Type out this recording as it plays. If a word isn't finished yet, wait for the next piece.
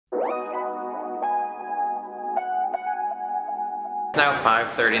now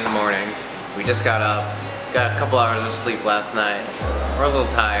 5:30 in the morning. We just got up, got a couple hours of sleep last night. We're a little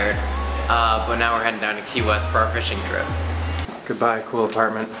tired, but now we're heading down to Key West for our fishing trip. Goodbye, cool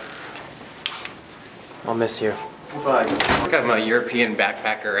apartment. I'll miss you. Goodbye. Look at my European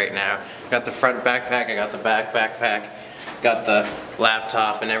backpacker right now. Got the front backpack, I got the back backpack, got the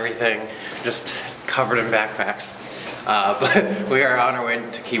laptop and everything, just covered in backpacks. But we are on our way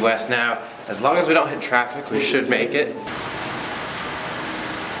to Key West now. As long as we don't hit traffic, we should make it.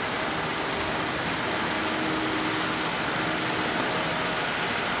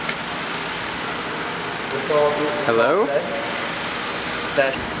 Hello?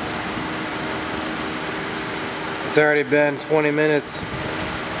 It's already been 20 minutes.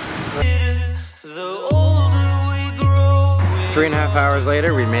 3.5 hours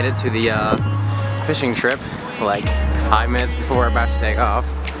later, we made it to the fishing trip, like 5 minutes before we're about to take off.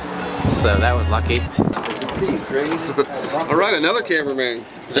 So that was lucky. All right, another cameraman.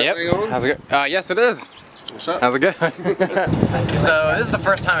 Is that thing on? How's it go? Yes, it is. What's up? How's it going? So this is the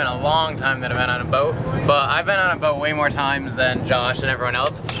first time in a long time that I've been on a boat, but I've been on a boat way more times than Josh and everyone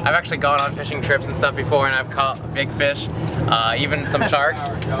else. I've actually gone on fishing trips and stuff before, and I've caught big fish, even some sharks.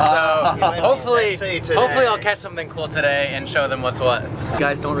 So hopefully I'll catch something cool today and show them what's what. What you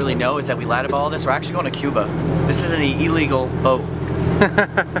guys don't really know is that we lied about all this. We're actually going to Cuba. This is an illegal boat. We're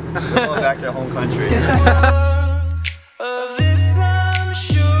going back to our home country.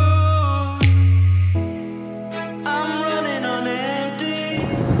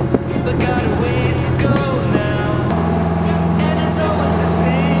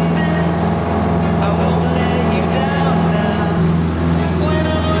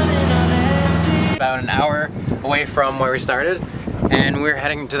 About an hour away from where we started, and we're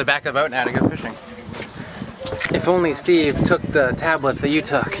heading to the back of the boat now to go fishing. If only Steve took the tablets that you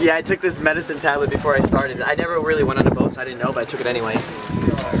took. Yeah, I took this medicine tablet before I started. I never really went on a boat, so I didn't know, but I took it anyway.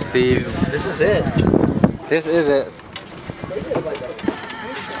 Steve. This is it. This is it.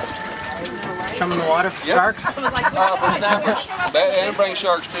 Come in the water for sharks? For snappers. And bring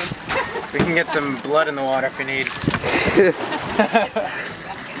sharks too. We can get some blood in the water if we need.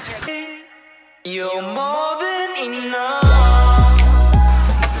 You're more than enough.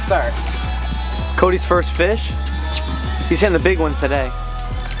 That's the start. Cody's first fish. He's hitting the big ones today.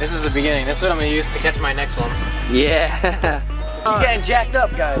 This is the beginning. This is what I'm going to use to catch my next one. Yeah. You're getting jacked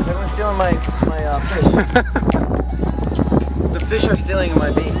up, guys. Everyone's stealing my fish. The fish are stealing my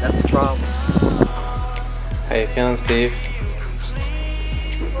bait. That's the problem. How you feeling, Steve?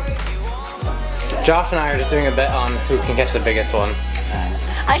 Josh and I are just doing a bet on who can catch the biggest one.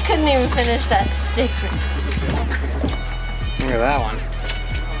 I couldn't even finish that statement. Look at that one.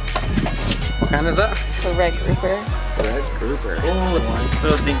 What kind is that? It's a red grouper. Red grouper. Oh,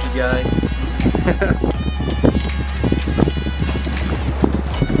 little dinky guy.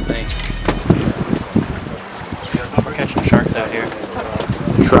 Thanks. We're catching sharks out here.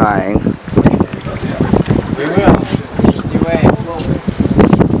 Trying. We will. Just you wait.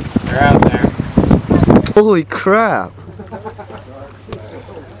 They're out there. Holy crap.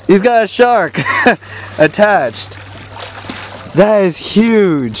 He's got a shark attached. That is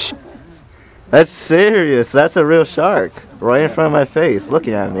huge. That's serious. That's a real shark. Right in front of my face,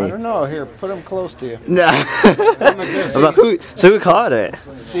 looking at me. I don't know. Here, put him close to you. Nah. So who caught it?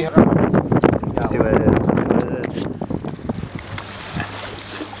 See how Let's see what it is. Let's see what it is.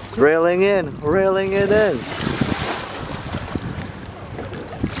 It's reeling in. Reeling it in.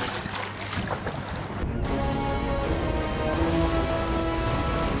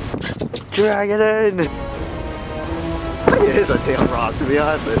 Drag it in! It is a damn rock, to be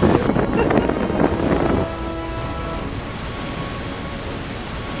honest with you.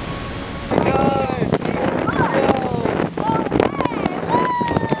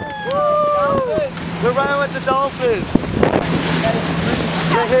 We're running with the dolphins!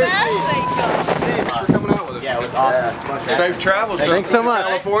 Yeah, it was awesome. Safe travels. Thanks so much.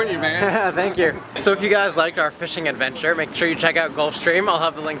 California, man. Thank you. So if you guys liked our fishing adventure, make sure you check out Gulfstream. I'll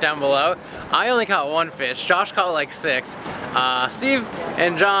have the link down below. I only caught one fish. Josh caught like 6. Steve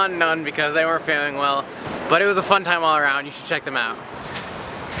and John, none because they weren't feeling well. But it was a fun time all around. You should check them out.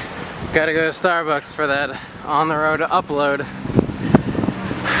 Gotta go to Starbucks for that on the road upload.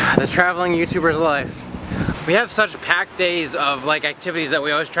 The traveling YouTuber's life. We have such packed days of like activities that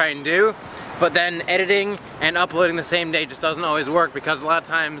we always try and do, but then editing and uploading the same day just doesn't always work because a lot of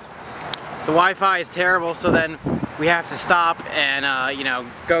times the Wi-Fi is terrible, so then we have to stop and you know,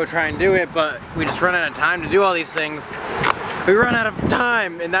 go try and do it, but we just run out of time to do all these things. We run out of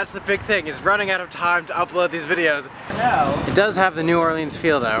time, and that's the big thing, is running out of time to upload these videos. It does have the New Orleans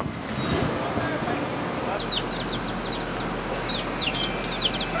feel though.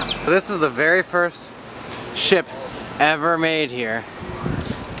 So this is the very first ship ever made here.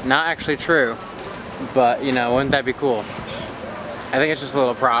 Not actually true, but you know, wouldn't that be cool? I think it's just a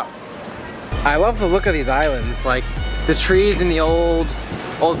little prop. I love the look of these islands, like the trees and the old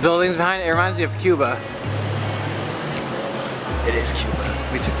buildings behind it. It reminds me of Cuba. It is Cuba.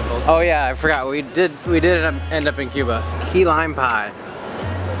 We took the boat. Oh yeah, I forgot. We did end up in Cuba. Key lime pie.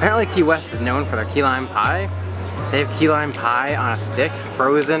 Apparently Key West is known for their key lime pie. They have key lime pie on a stick,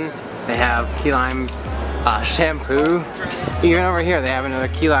 frozen. They have key lime shampoo. Even over here, they have another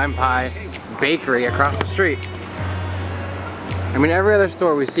key lime pie bakery across the street. I mean, every other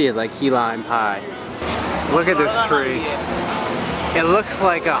store we see is like key lime pie. Look at this tree. It looks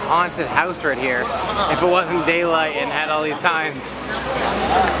like a haunted house right here if it wasn't daylight and had all these signs.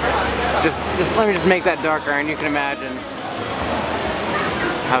 Just let me just make that darker and you can imagine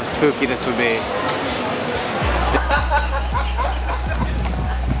how spooky this would be.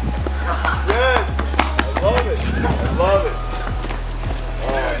 Yes! I love it! I love it!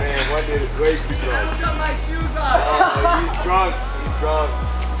 Oh man, one day is way too drunk. I got my shoes on! Oh, he's drunk.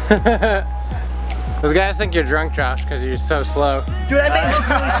 He's drunk. Those guys think you're drunk, Josh, because you're so slow. Dude, I may look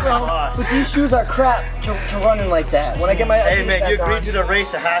really slow, but these shoes are crap to running like that. When I get my Hey man, you agreed to the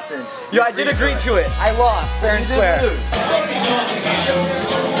race, it happens. Yeah, I did agree to it. I lost, fair and square.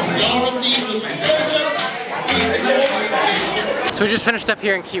 So we just finished up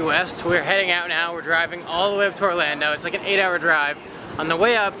here in Key West. We're heading out now. We're driving all the way up to Orlando. It's like an 8-hour drive. On the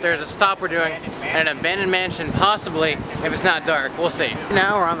way up, there's a stop we're doing at an abandoned mansion, possibly, if it's not dark. We'll see.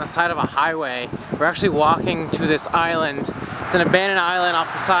 Now we're on the side of a highway. We're actually walking to this island. It's an abandoned island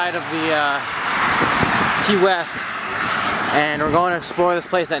off the side of the Key West. And we're going to explore this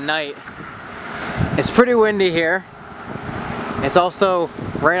place at night. It's pretty windy here. It's also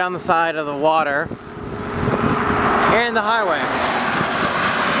right on the side of the water and the highway.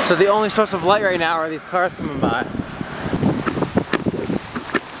 So the only source of light right now are these cars coming by.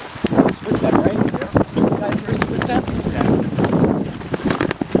 Footstep, right? Yeah. You guys hear his footstep? Yeah.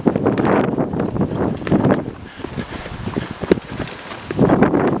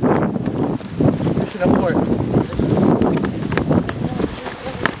 Pushing up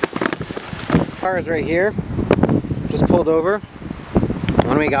Car is right here. Just pulled over.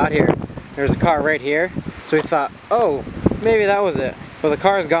 When we got here, there's a car right here. So we thought, oh, maybe that was it. But the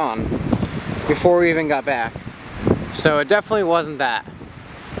car's gone before we even got back. So it definitely wasn't that,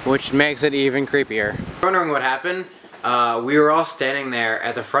 which makes it even creepier. Wondering what happened? We were all standing there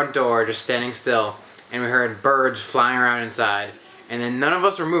at the front door, just standing still, and we heard birds flying around inside. And then none of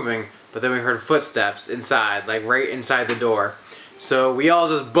us were moving, but then we heard footsteps inside, like right inside the door. So we all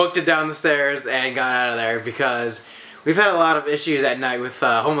just booked it down the stairs and got out of there because we've had a lot of issues at night with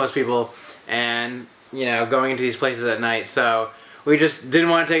homeless people and, you know, going into these places at night. So we just didn't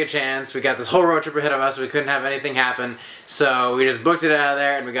want to take a chance. We got this whole road trip ahead of us. We couldn't have anything happen. So we just booked it out of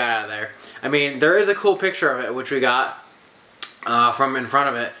there and we got out of there. I mean, there is a cool picture of it, which we got from in front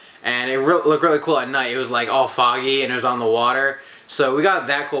of it. And it looked really cool at night. It was like all foggy and it was on the water. So we got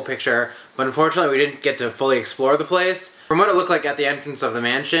that cool picture. But unfortunately, we didn't get to fully explore the place. From what it looked like at the entrance of the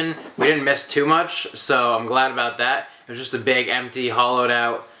mansion, we didn't miss too much. So I'm glad about that. It was just a big, empty, hollowed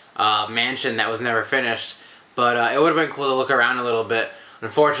out mansion that was never finished. But it would have been cool to look around a little bit.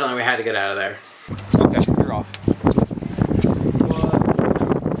 Unfortunately, we had to get out of there. Okay, you're off.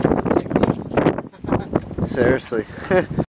 Seriously.